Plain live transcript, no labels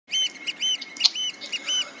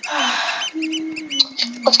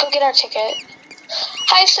Let's go get our ticket.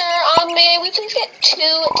 Hi, sir. May we please get 2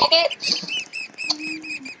 tickets?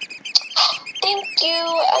 Thank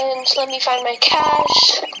you. And let me find my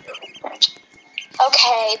cash.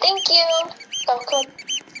 Okay, thank you. Go.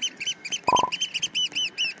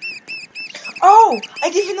 Oh, I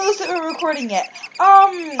didn't even notice that we were recording it.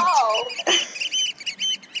 Oh.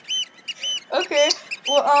 Okay.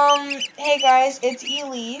 Well, hey guys, it's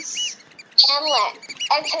Elise. And Lynn.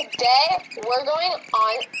 And today we're going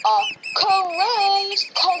on a cruise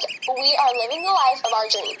because we are living the life of our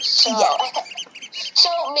dreams. So, Yeah. so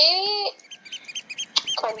maybe,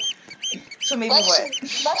 come on. So maybe what?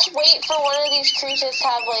 Let's wait for one of these cruises to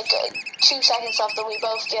have like 2 seconds left and we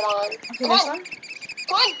both get on. Okay, Come this on. one?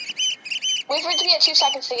 Come on. Wait for it to be at 2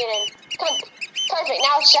 seconds to get in. Come on. Perfect.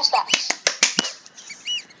 Now it's just us.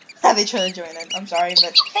 They try to join in. I'm sorry,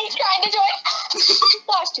 but... They trying to join. That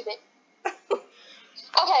was stupid.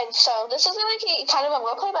 Okay, so this is going to be kind of a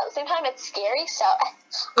roleplay, but at the same time it's scary, so...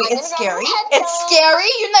 Wait, it's scary? It's scary?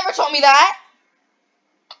 You never told me that!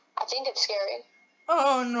 I think it's scary.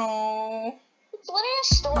 Oh, no. It's literally a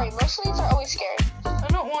story. Most of these are always scary. I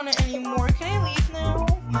don't want it anymore. Can I leave now?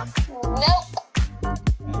 Nope.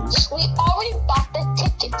 We already bought the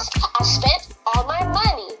tickets. I spent all my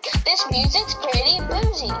money. This music's pretty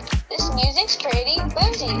boozy. This music's pretty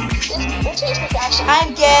boozy. This music's actually...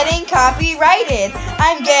 I'm getting copyrighted.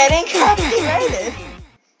 I'm getting copyrighted.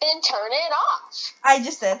 Then turn it off. I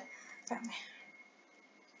just did.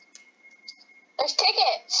 There's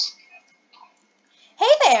tickets.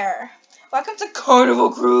 Hey there. Welcome to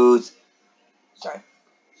Carnival Cruise. Sorry.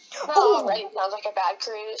 That already sounds like a bad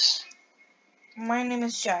cruise. My name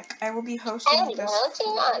is Jack. I will be hosting I'm this.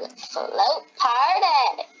 floating on a float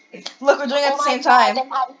party. Look, we're doing it at the same time.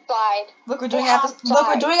 Look, we're doing it at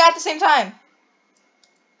the same time.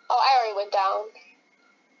 Oh, I already went down.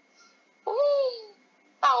 Whee!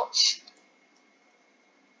 Ouch.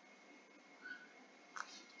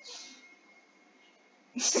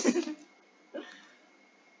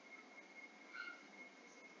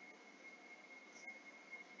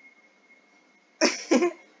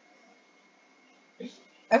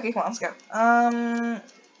 Okay, come on, let's go.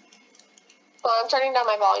 Well, I'm turning down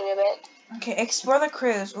my volume a bit. Okay, explore the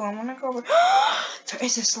cruise. Oh, I want to go over. There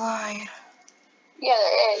is a slide. Yeah,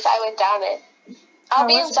 there is. I went down it. I'll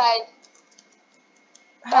be inside.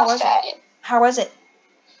 How was it? How was it?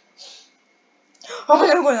 Oh my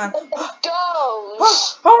god, I'm going on.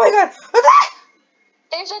 Dogs. Oh my god. What's that?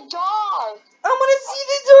 There's a dog. I want to see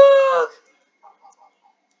the dog.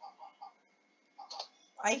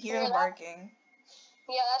 I hear him barking.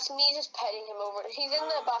 Yeah, that's me just petting him over. He's in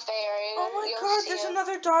the buffet area. Oh my god, there's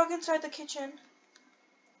another dog inside the kitchen.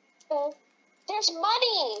 There's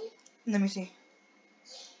money. Let me see.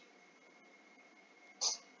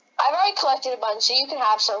 I've already collected a bunch, so you can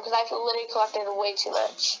have some, because I've literally collected way too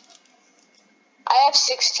much. I have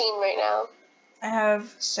 16 right now. I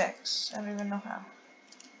have 6. I don't even know how.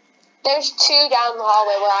 There's 2 down the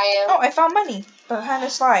hallway where I am. Oh, I found money behind a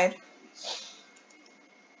slide.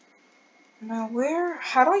 Now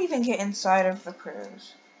how do I even get inside of the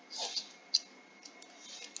cruise?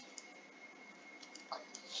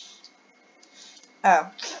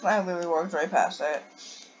 Oh, I literally walked right past it.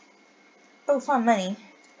 Oh, found money.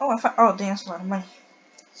 Oh, oh, dang, that's a lot of money.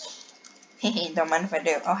 Hehe, don't mind if I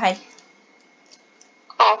do. Oh, hi.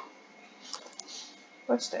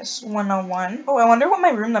 What's this? 101. Oh, I wonder what my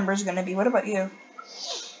room number is gonna be. What about you?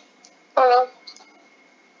 I don't know.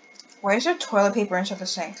 Why is there toilet paper inside the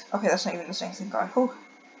sink? Okay, that's not even the sink, thank god. Oh,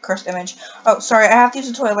 cursed image. Oh, sorry, I have to use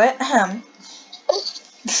the toilet.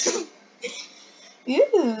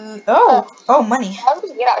 Ooh. Oh, money. How did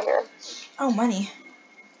we get out here? Oh, money.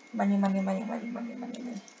 Money.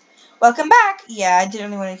 Welcome back. Yeah, I didn't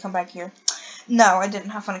really want to come back here. No, I didn't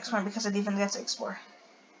have fun exploring because I didn't even get to explore.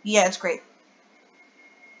 Yeah, it's great.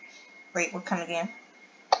 Wait, what kind of game?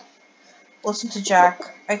 Listen to Jack.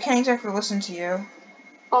 I can't exactly listen to you.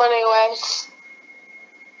 Anyways.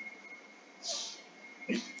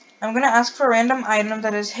 I'm gonna ask for a random item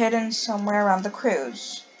that is hidden somewhere around the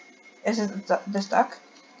cruise. Is it this duck?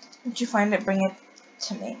 Did you find it? Bring it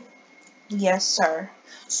to me. Yes, sir.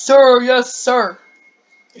 Sir, yes, sir.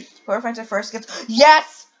 Whoever finds it first gets...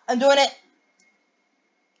 Yes! I'm doing it!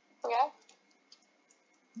 Okay.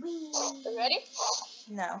 Whee. You ready?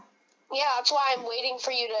 No. Yeah, that's why I'm waiting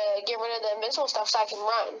for you to get rid of the invincible stuff so I can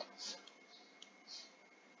run.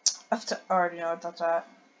 I already know what that's at.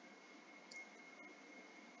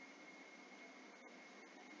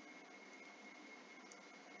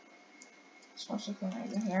 Supposed to be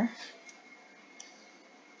right in here.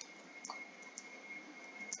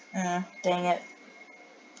 Dang it.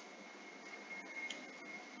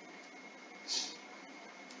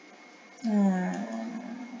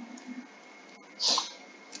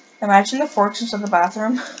 Imagine the forks inside the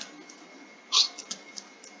bathroom.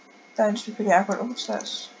 That would just be pretty awkward. Oh, what's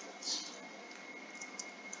this?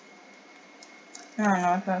 I don't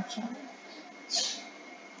know what that's.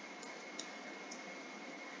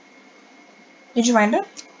 Did you find it?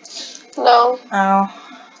 No.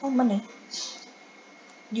 Oh, money.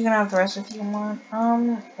 You can have the rest if you want.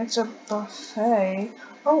 It's a buffet.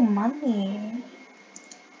 Oh, money.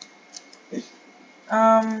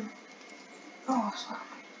 Oh, sorry.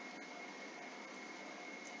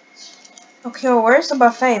 Okay, well, where's the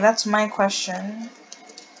buffet? That's my question.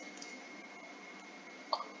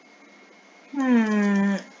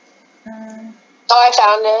 Oh, I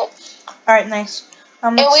found it. Alright, nice.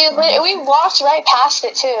 And we walked right past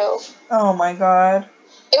it too. Oh my god.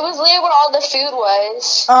 It was literally where all the food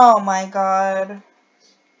was. Oh my god.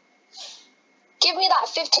 Give me that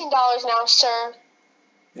 $15 now, sir.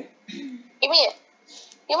 Give me it.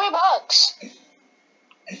 Give me bucks.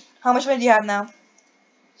 How much money do you have now?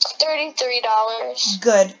 $33.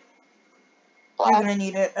 Good. Why? You're gonna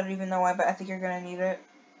need it. I don't even know why, but I think you're gonna need it.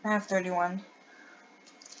 I have 31.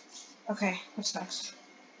 Okay, what's next?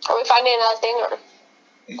 Are we finding another thing or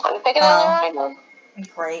trying to pick another item?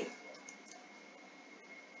 Great.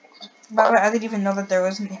 By the way, I didn't even know that there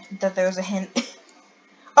was a hint.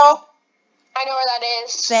 Oh! I know where that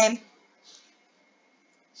is. Same.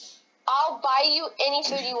 I'll buy you any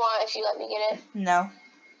food you want if you let me get it. No.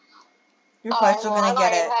 You're probably still gonna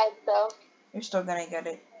get it. Ahead, so. You're still gonna get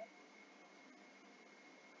it.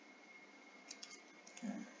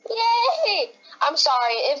 Yay! I'm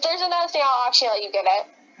sorry. If there's another thing, I'll actually let you get it.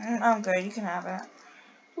 I'm good. You can have it.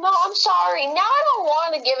 No, I'm sorry. Now I don't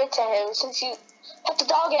want to give it to him since you put the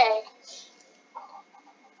dog egg.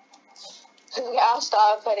 Yeah, I'll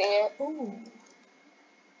stop putting it. Ooh.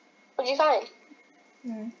 What'd you find?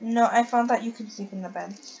 No, I found that you can sleep in the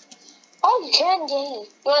bed. Oh, you can? Yay. You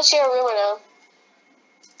want to share a room or no?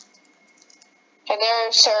 Okay,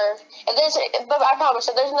 there, sir. But I promise,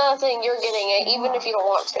 if there's another thing, you're getting it, even if you don't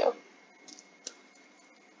want to.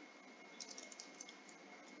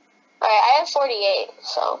 Alright, I have 48,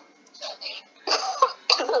 so.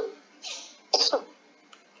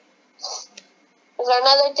 Is there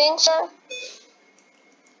another thing, sir?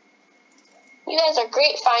 You guys are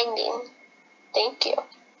great finding. Thank you.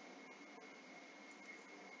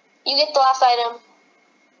 You get the last item.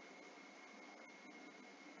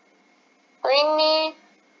 Bring me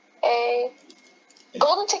a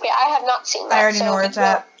golden ticket. I have not seen that. I already know where it's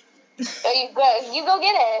at. Oh, you go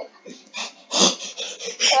get it.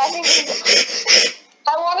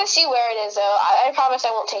 I want to see where it is, though. I promise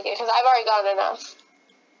I won't take it, because I've already gotten enough.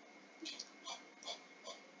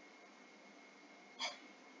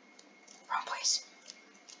 Wrong place.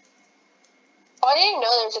 Oh, I didn't even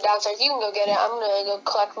know there was a downstairs. You can go get it. I'm going to go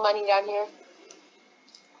collect money down here.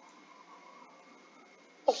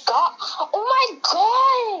 Oh, God. Oh, my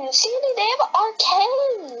God. Sandy, they have an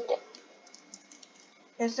arcade.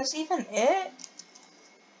 Is this even it?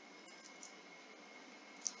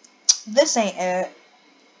 This ain't it.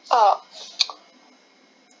 Oh.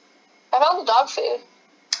 I found the dog food.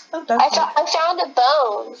 Oh, dog food. I found a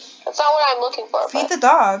bone. That's not what I'm looking for. Feed the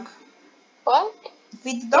dog. What?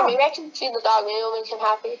 Feed the dog. Yeah, maybe I can feed the dog. Maybe it'll make him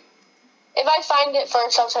happy. If I find it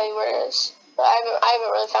first, I'll tell you where it is. But I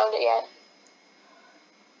haven't really found it yet.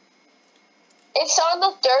 It's on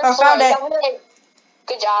the third floor. Found it.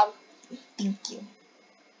 Good job. Thank you.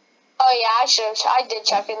 Oh yeah, I did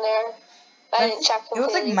check in there. I didn't check completely. It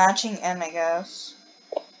was like matching in, I guess.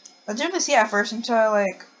 I didn't see it at first until I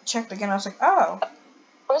like checked again. I was like, oh.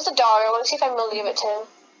 Where's the dog? I want to see if I'm able to give it to him.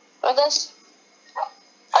 What this? Oh,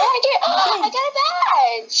 I got a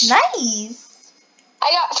badge. Nice.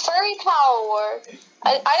 I got furry power.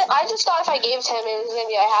 I just thought if I gave it to him, he was gonna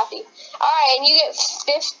be like happy. All right, and you get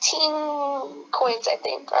 15 coins, I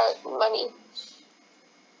think, or money.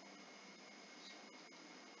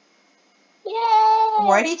 Yay!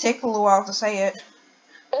 Why did he take a little while to say it?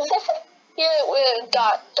 Here with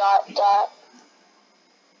dot.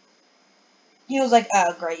 He was like,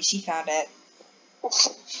 oh great, she found it.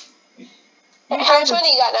 How much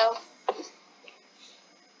money you got now?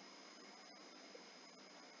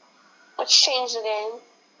 Let's change the game.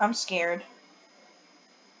 I'm scared.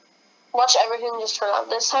 Watch everything just turn off.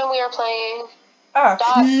 This time we are playing. No,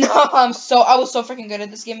 I was so freaking good at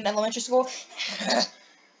this game in elementary school.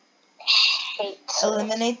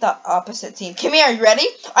 Eliminate the opposite team. Come here, are you ready?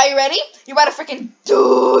 Are you ready? You're about to freaking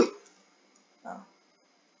do it. Oh.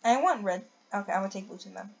 I want red. Okay, I'm gonna take blue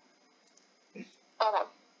team then.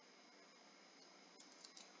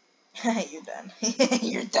 Okay. You're done.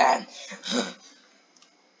 You're done.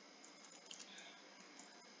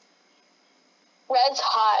 Red's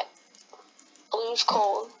hot. Blue's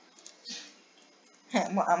cold.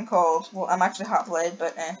 Well, I'm cold. Well, I'm actually hot-blooded,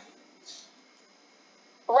 but eh.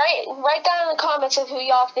 Write down in the comments of who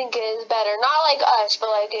y'all think is better. Not like us, but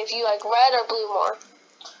like if you like red or blue more.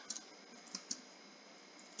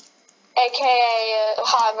 AKA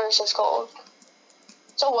hot versus cold.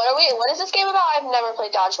 So what is this game about? I've never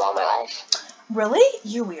played dodgeball in my life. Really?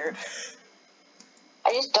 You're weird.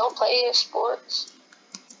 I just don't play sports.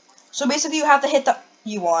 So basically you have to hit the...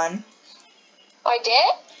 You won. Oh, I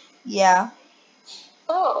did? Yeah.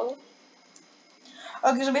 Oh.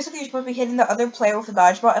 Okay, so basically you're supposed to be hitting the other player with the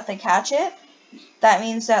dodgeball. If they catch it, that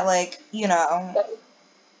means that, like, you know...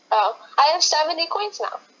 Oh. I have 70 coins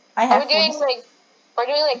now. I have We're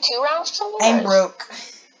doing like 2 rounds or something? I'm broke.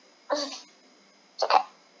 It's okay.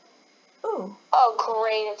 Ooh. Oh,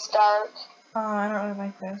 great, it's dark. Oh, I don't really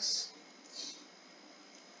like this.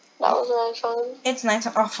 That was really fun. It's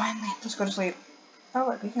nighttime. Oh, finally. Let's go to sleep. Oh,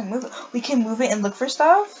 look, we can move it. We can move it and look for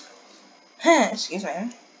stuff? Excuse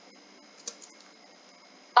me.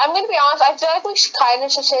 I'm gonna be honest, I feel like we should kind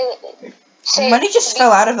of say Money just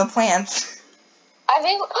fell out of the plants. I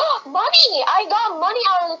think, money! I got money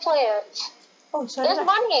out of the plants. Oh, so There's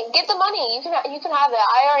money. Get the money. You can have it.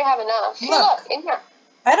 I already have enough. Here, look, in here.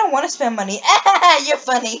 I don't want to spend money. You're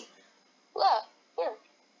funny. Look, here.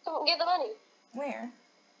 Come get the money. Where?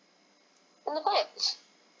 In the plants.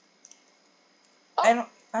 Oh.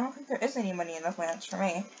 I don't think there is any money in the plants for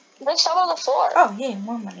me. There's some on the floor. Oh, yay,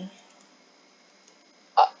 more money.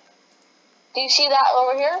 Do you see that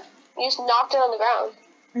over here? You just knocked it on the ground.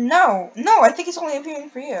 No, I think it's only appearing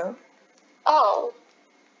for you. Oh.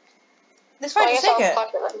 It's fine, just take it.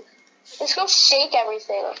 Let's go shake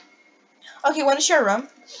everything. Okay, want to share a room?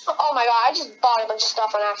 Oh my god, I just bought a bunch of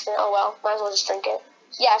stuff on accident. Oh well, might as well just drink it.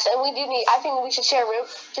 Yes, and I think we should share a room,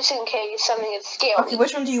 just in case something is scary. Okay,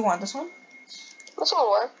 which one do you want? This one? This one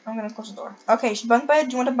will work. I'm gonna close the door. Okay, bunk bed?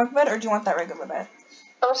 Do you want a bunk bed, or do you want that regular bed?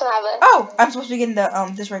 I'm just gonna have it. Oh, I'm supposed to be getting the,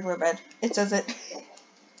 this regular bed. It says it.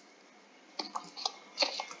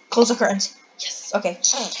 Close the curtains. Yes, okay.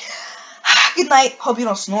 Good night. Hope you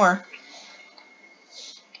don't snore.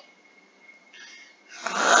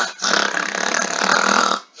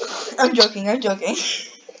 I'm joking. If that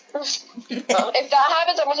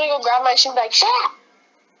happens, I'm just gonna go grab my shoe and be like, shut up!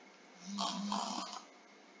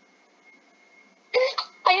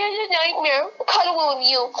 I had a nightmare cuddling with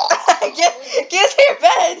you. Get to your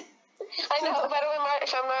bed! I know, but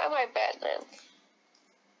if I'm not in my bed, then.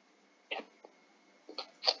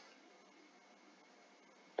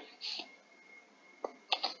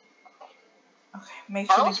 Okay,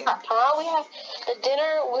 make sure to get... We have the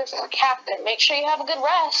dinner with the captain. Make sure you have a good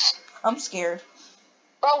rest. I'm scared.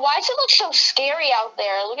 Bro, why does it look so scary out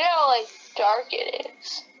there? Look at how, like, dark it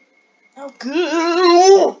is. Oh,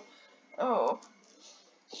 good. Oh.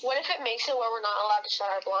 What if it makes it where we're not allowed to shut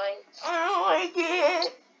our blinds? I don't like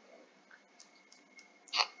it.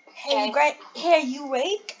 Hey, are you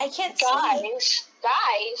awake? I can't sleep.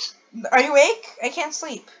 Guys. Are you awake? I can't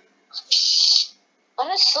sleep. Shh. Let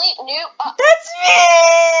us sleep, noob. That's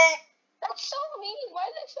me! That's so mean. Why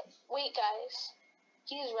did I say... Wait, guys.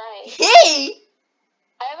 He's right. Hey!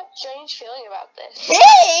 I have a strange feeling about this.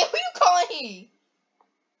 Hey! Who you calling he?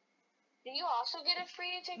 Did you also get a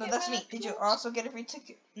free ticket? No, that's me. Did you also get a free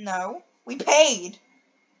ticket? No. We paid.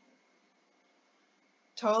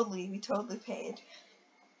 We totally paid.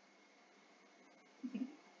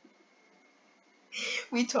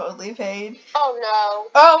 We totally paid. Oh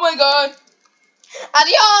no. Oh my god.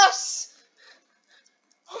 Adios!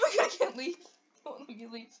 Oh my god, I can't leave. It won't let me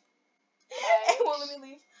leave. It won't let me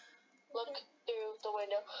leave. Look through the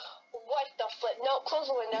window. What the flip? No, close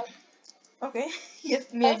the window. Okay.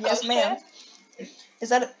 Yes, ma'am. Yes, ma'am. Is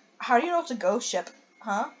that a... How do you know it's a ghost ship?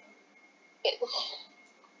 Huh?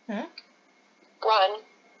 Run.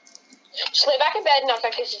 Just lay back in bed and not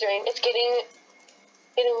back to dream. It's getting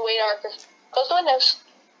way darker. Close the windows.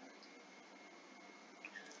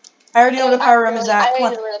 I already know where the power room is at. I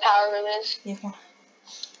already know where the power room is. Yeah, come on.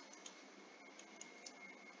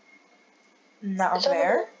 Not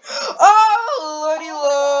there. Oh, lordy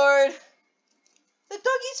lord! The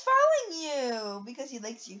doggy's following you because he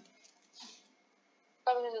likes you.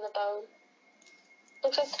 Probably because of the bone.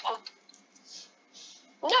 Looks like the path.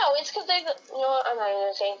 No, it's because they... You know what? I'm not even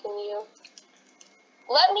going to say anything to you.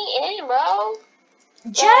 Let me in, bro.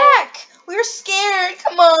 Jack! We're scared.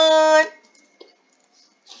 Come on.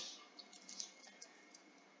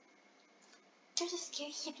 There's a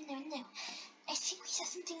scary kid in the window. I think we saw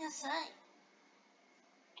something outside.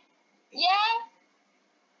 Yeah?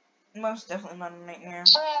 Most definitely not a nightmare.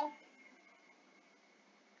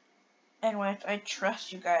 And I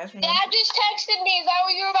trust you guys. Dad just texted me. Is that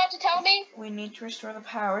what you were about to tell me? We need to restore the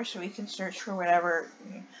power so we can search for whatever.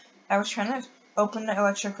 I was trying to open the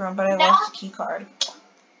electric room, but I lost the key card.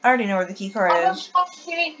 I already know where the key card is.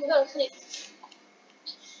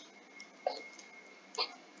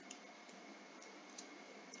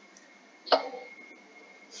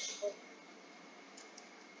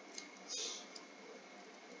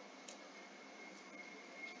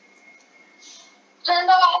 Turn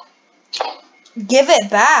off. Give it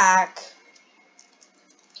back.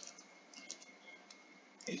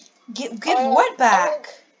 Give what back?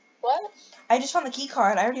 What? I just found the key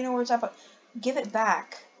card. I already know where it's at, but give it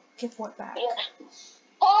back. Give what back? Yeah.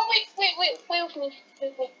 Oh, wait with me.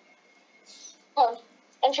 Hold on.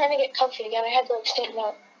 I'm trying to get comfy again. I had to, like, stand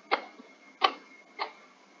up.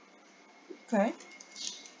 Okay.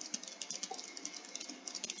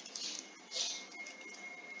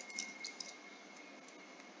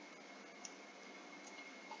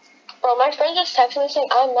 Bro, my friend just texted me saying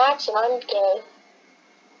I'm Max and I'm gay.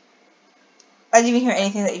 I didn't even hear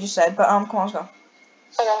anything that you just said, but come on, let's go.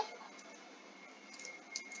 Okay.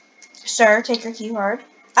 Sir, take your key card.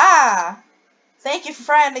 Ah! Thank you for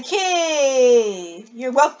finding the key!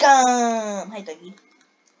 You're welcome! Hi, Dougie.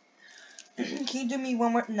 Can you do me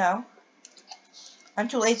one more? No. I'm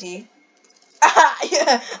too lazy.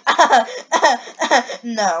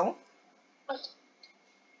 No.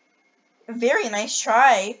 Very nice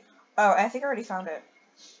try. Oh, I think I already found it.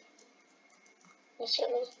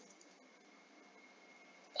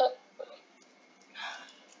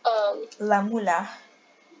 La mula.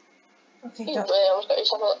 Okay, You go. really almost got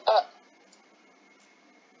yourself up.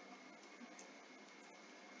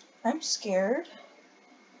 I'm scared.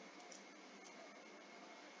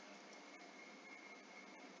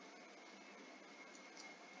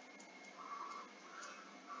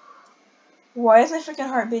 Why is my freaking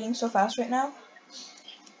heart beating so fast right now?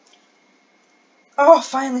 Oh,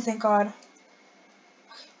 finally, thank God.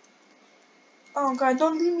 Oh, God,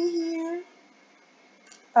 don't leave me here.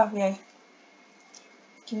 Oh, yay.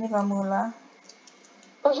 Give me the mula.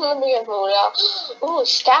 Ooh,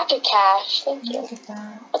 stack of cash. Thank you. Look at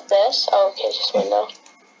that. What's this? Oh, okay, it's just window.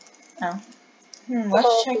 Oh.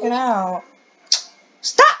 Let's check it out.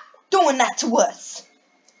 Stop doing that to us!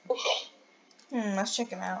 Let's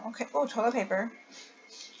check it out. Okay. Oh, toilet paper.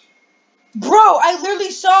 Bro, I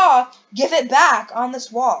literally saw give it back on this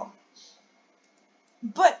wall.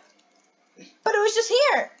 But it was just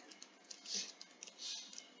here.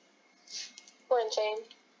 We're insane.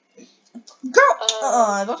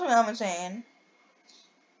 Girl, don't tell me I'm insane.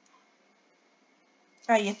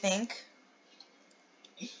 Oh, you think?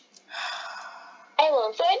 I will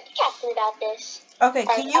inform the captain about this. Okay,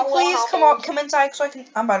 can you please come inside so I can...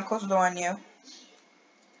 I'm about to close the door on you.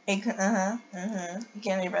 You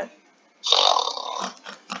can't leave bed.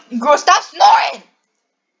 Girl, stop snoring!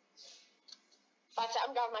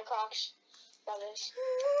 I'm grabbing my Crocs. Got this.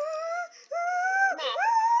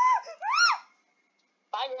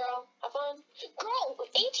 Bye, girl. Have fun. Girl,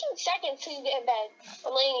 18 seconds till you get in bed.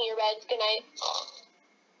 I'm laying in your bed. Good night.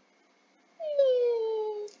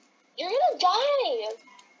 You're gonna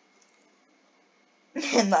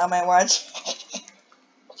die. Not my watch.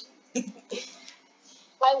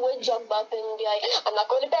 I would jump up and be like, I'm not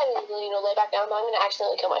going to bed and, lay back down, but I'm going to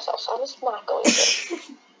accidentally kill myself, so I'm just not going to.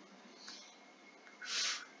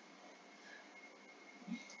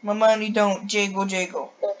 My money don't jiggle.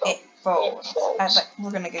 It folds.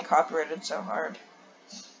 We're gonna get copyrighted so hard.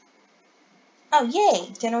 Oh,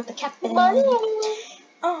 yay! Dinner with the captain. Money.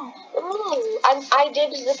 Oh. I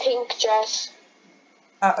dibs the pink dress.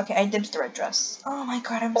 Oh, okay, I dibs the red dress. Oh my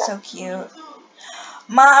God, I'm so cute.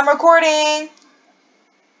 Ma, I'm recording!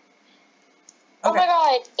 Okay. Oh my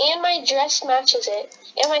God, and my dress matches it.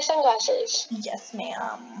 And my sunglasses. Yes,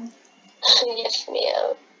 ma'am. Yes,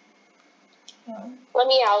 ma'am. Let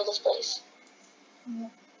me out of this place.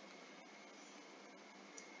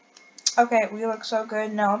 Okay, we look so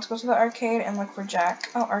good. Now let's go to the arcade and look for Jack.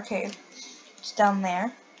 Oh, arcade. It's down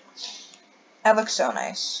there. I look so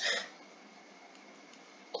nice.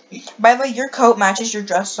 By the way, your coat matches your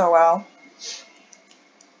dress so well.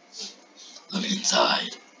 Let me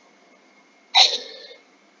inside.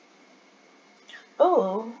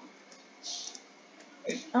 Oh.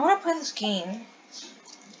 I want to play this game.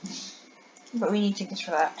 But we need tickets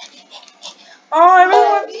for that. Oh, I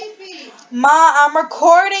really want... Ma, I'm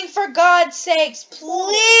recording, for God's sakes.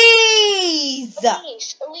 Please!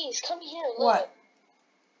 Elise, come here. Look. What?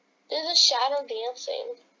 There's a shadow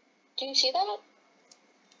dancing. Do you see that?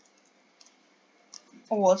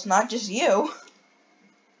 Oh, well, it's not just you.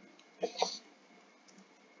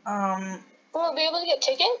 Will we be able to get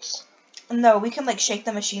tickets? No, we can, like, shake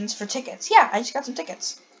the machines for tickets. Yeah, I just got some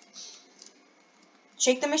tickets.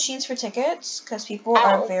 Shake the machines for tickets, because people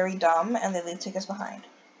are very dumb, and they leave tickets behind.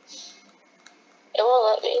 It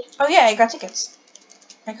won't let me. Oh, yeah, I got tickets.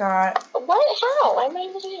 I got... What? How? Why am I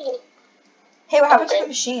able to do it? Hey, what happened to the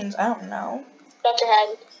machines? I don't know. Dr.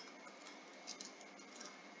 Head.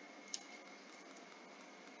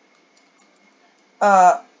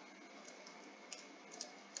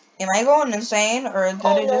 Am I going insane, or did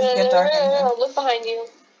it just get dark in here? No, look behind you.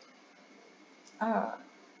 Oh.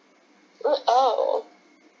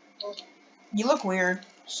 You look weird,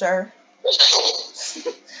 sir.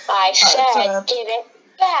 I said, give it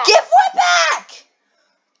back. Give what back?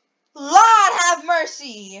 Lord have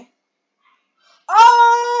mercy.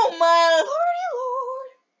 Oh, my lordy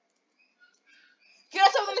lord. Get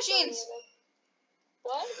on top of the machines.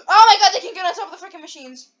 What? Oh my god, they can get on top of the freaking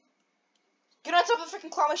machines. Get on top of the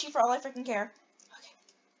freaking claw machine for all I freaking care.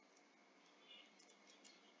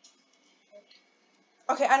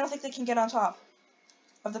 Okay, I don't think they can get on top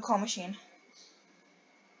of the claw machine.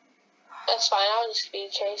 That's fine, I'll just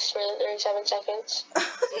speed chase for 37 seconds.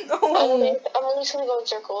 No. I'm only just gonna go in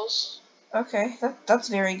circles. Okay, that's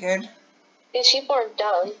very good. These people are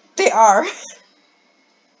dumb. They are.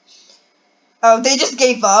 Oh, they just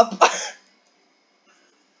gave up.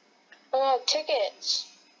 Tickets.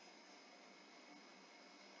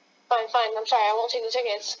 Fine, I'm sorry, I won't take the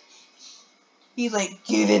tickets. He's like,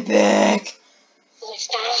 give it back. He's like,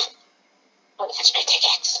 stop. Don't touch my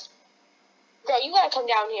tickets. Girl, you gotta come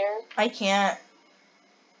down here. I can't.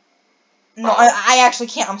 No, I actually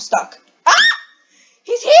can't. I'm stuck. Ah!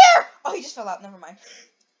 He's here! Oh, he just fell out. Never mind.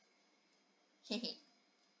 Okay,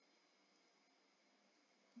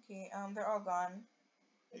 they're all gone.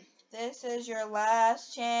 This is your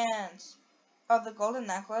last chance. Oh, the golden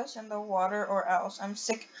necklace and the water or else. I'm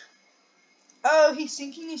sick. Oh, he's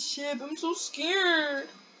sinking his ship. I'm so scared.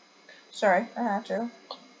 Sorry, I had to.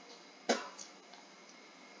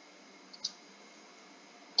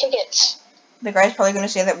 Tickets. The guy's probably going to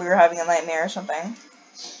say that we were having a nightmare or something.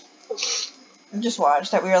 Just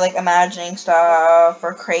watch that we were, like, imagining stuff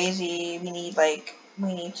or crazy. We need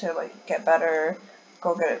to, like, get better.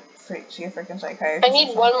 Go get it. See a freaking psychiatrist. I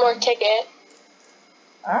need one more ticket.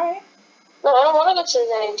 Alright. No, I don't want to go to the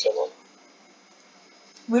dining table.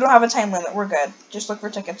 We don't have a time limit. We're good. Just look for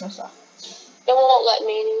tickets and stuff. It won't let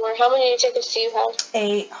me anymore. How many tickets do you have?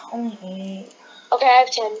 8. Only 8. Okay, I have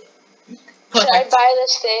 10. Perfect. Should I buy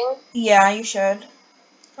this thing? Yeah, you should.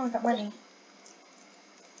 Oh, I got money.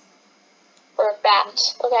 Or a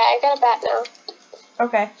bat. Okay, I got a bat now.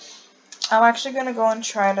 Okay. I'm actually going to go and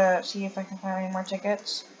try to see if I can find any more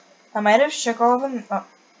tickets. I might have shook all of them. Oh.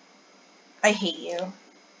 I hate you.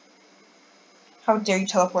 How dare you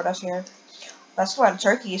teleport us here? That's a lot of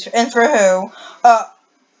turkeys. And for who?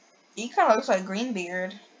 He kind of looks like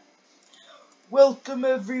Greenbeard. Welcome,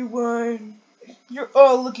 everyone. You're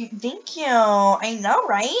all looking... Thank you. I know,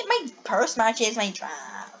 right? My purse matches my dress.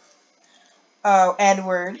 Oh,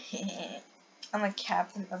 Edward. I'm the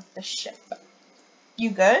captain of the ship.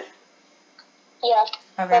 You good? Yeah.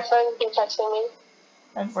 Okay. My friend keeps texting me.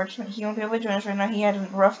 Unfortunately, he won't be able to join us right now. He had a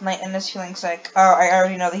rough night and is feeling sick. Oh, I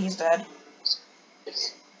already know that he's dead.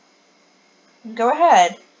 Go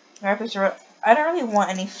ahead. I don't really want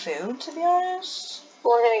any food, to be honest.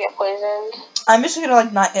 We're gonna get poisoned. I'm just gonna,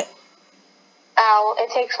 like, not... Ow,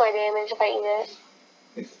 it takes my damage if I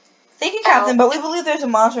eat it. Thank you, Captain, but we believe there's a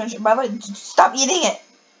monster and by the way, stop eating it!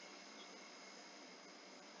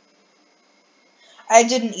 I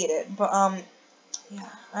didn't eat it, but, yeah,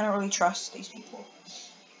 I don't really trust these people.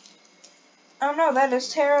 Oh no, that is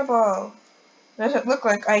terrible. Does it look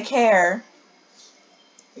like I care?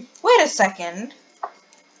 Wait a second.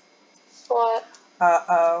 What?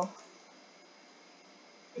 Uh-oh.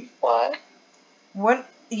 What? What?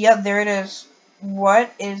 Yeah, there it is.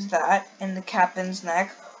 What is that in the captain's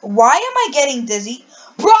neck? Why am I getting dizzy?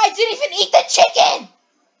 Bro, I didn't even eat the chicken!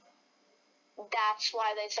 That's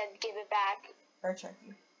why they said give it back. Or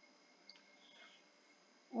turkey.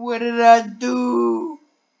 What did I do?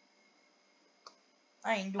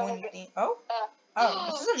 I ain't doing anything. Oh?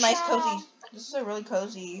 This is a nice cozy. This is a really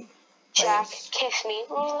cozy place. Jack, kiss me.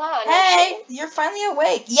 Hey, you're finally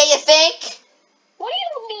awake. Yeah, you think? What do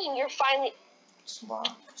you mean you're finally... It's locked.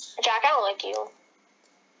 Jack, I don't like you.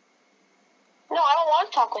 No, I don't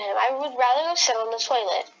want to talk with him. I would rather go sit on the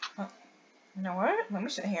toilet. You know what? Let me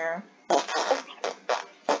sit here.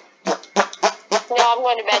 No, I'm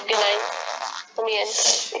going to bed. Good night. Let me in.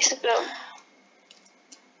 Sit down.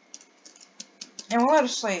 And we'll go to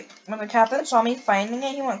sleep. When the captain saw me finding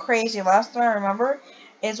it, he went crazy. Last thing I remember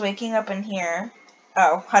is waking up in here.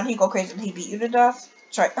 Oh, how did he go crazy? Did he beat you to death?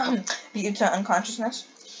 Sorry, beat you to unconsciousness.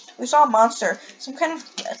 We saw a monster. Some kind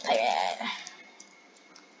of pirate.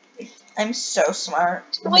 I'm so smart.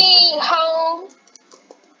 Sweet home.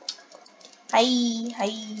 Hi.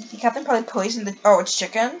 The captain probably poisoned the. Oh, it's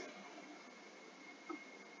chicken?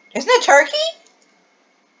 Isn't it turkey?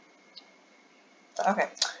 Okay.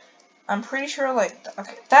 I'm pretty sure, like,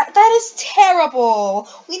 okay. That is terrible.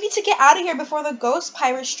 We need to get out of here before the ghost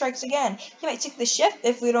pirate strikes again. He might take the ship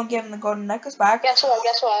if we don't give him the golden necklace back. Guess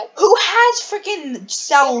what? Who has freaking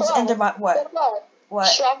cells in their butt? What? What?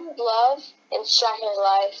 Shattered love and shattered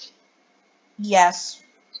life. Yes.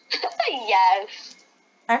 Yes.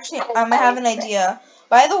 Actually, I have an idea.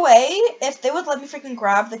 By the way, if they would let me freaking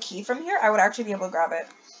grab the key from here, I would actually be able to grab it.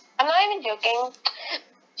 I'm not even joking.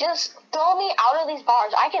 Just throw me out of these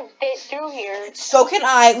bars. I can fit through here. So can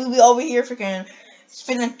I. We'll be over here freaking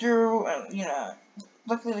spinning through, you know.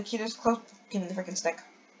 Luckily the key is close. Give me the freaking stick.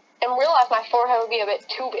 In real life, my forehead would be a bit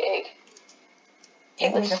too big.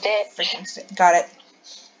 Give me the freaking stick. Got it.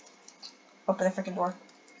 Open the freaking door.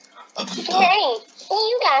 Hey,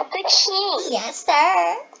 you got the key. Yes,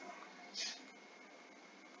 sir.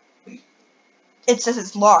 It says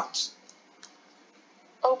it's locked.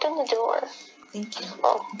 Open the door. Thank you.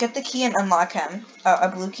 Oh. Get the key and unlock him. A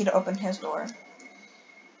blue key to open his door.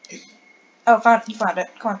 Oh, you found it.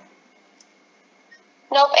 Come on.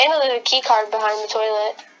 Nope, and there's a key card behind the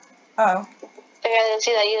toilet. Oh. I didn't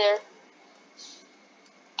see that either.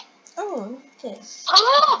 Oh, this.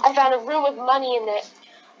 I found a room with money in it.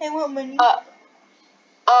 I want money.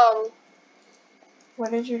 What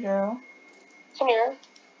did you do? Come here.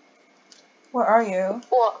 Where are you?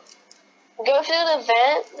 Well, go through the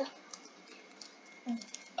vent.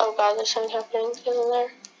 Oh god, there's something happening. Isn't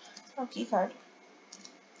there? Oh, key card.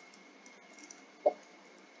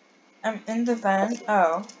 I'm in the vent.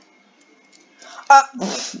 Oh.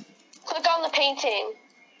 Click on the painting.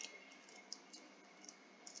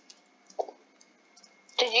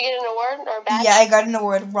 Did you get an award or a badge? Yeah, I got an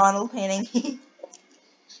award. Ronald painting.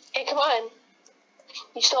 Hey, come on.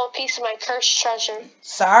 You stole a piece of my cursed treasure.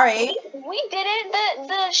 Sorry. We did it.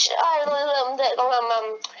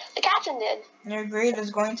 The captain did. Your greed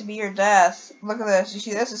is going to be your death. Look at this. You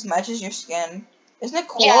see this? This matches your skin. Isn't it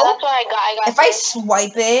cool? Yeah, that's what I got. If I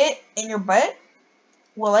swipe it in your butt,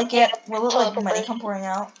 will it like money come pouring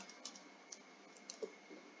out?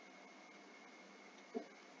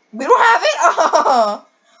 We don't have it? Oh!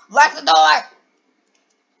 Lock the door!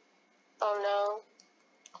 Oh no.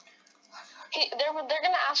 They're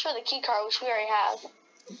gonna ask for the key card, which we already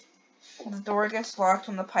have. The door gets locked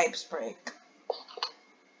when the pipes break.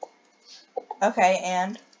 Okay,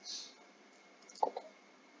 and?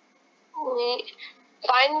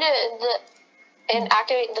 Find and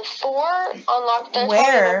activate the 4 unlock.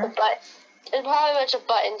 Where? There's probably a bunch of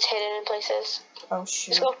buttons hidden in places. Oh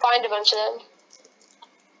shoot. Just go find a bunch of them.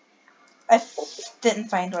 I didn't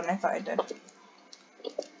find one. I thought I did.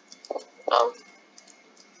 Oh.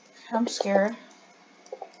 I'm scared.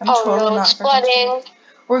 I'm totally not flooding.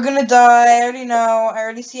 We're gonna die. I already know. I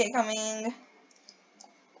already see it coming.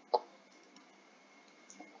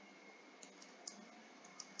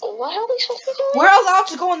 What are we supposed to be doing? We're allowed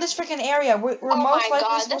to go in this freaking area. We're most likely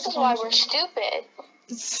God, supposed this to is go why in we're stupid.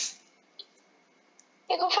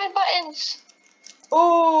 Yeah, go find buttons.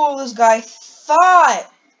 Oh, this guy thought.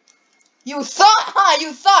 You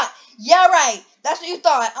thought. Yeah, right. That's what you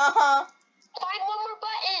thought. Uh-huh. Find one more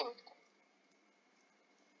button.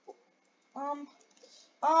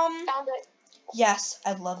 Found it. Yes,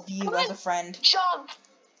 I love you as a friend. Jump.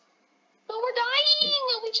 No, we're dying.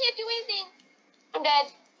 We can't do anything. I'm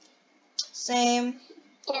dead. Same.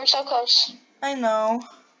 We were so close. I know.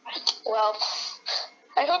 Well,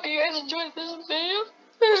 I hope you guys enjoyed this video.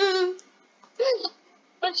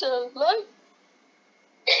 Much like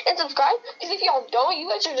and subscribe, because if y'all don't, you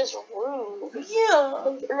guys are just rude. Yeah.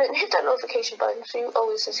 And then hit that notification button so you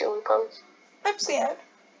always see when we post. I'm sad.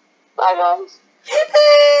 Bye, guys.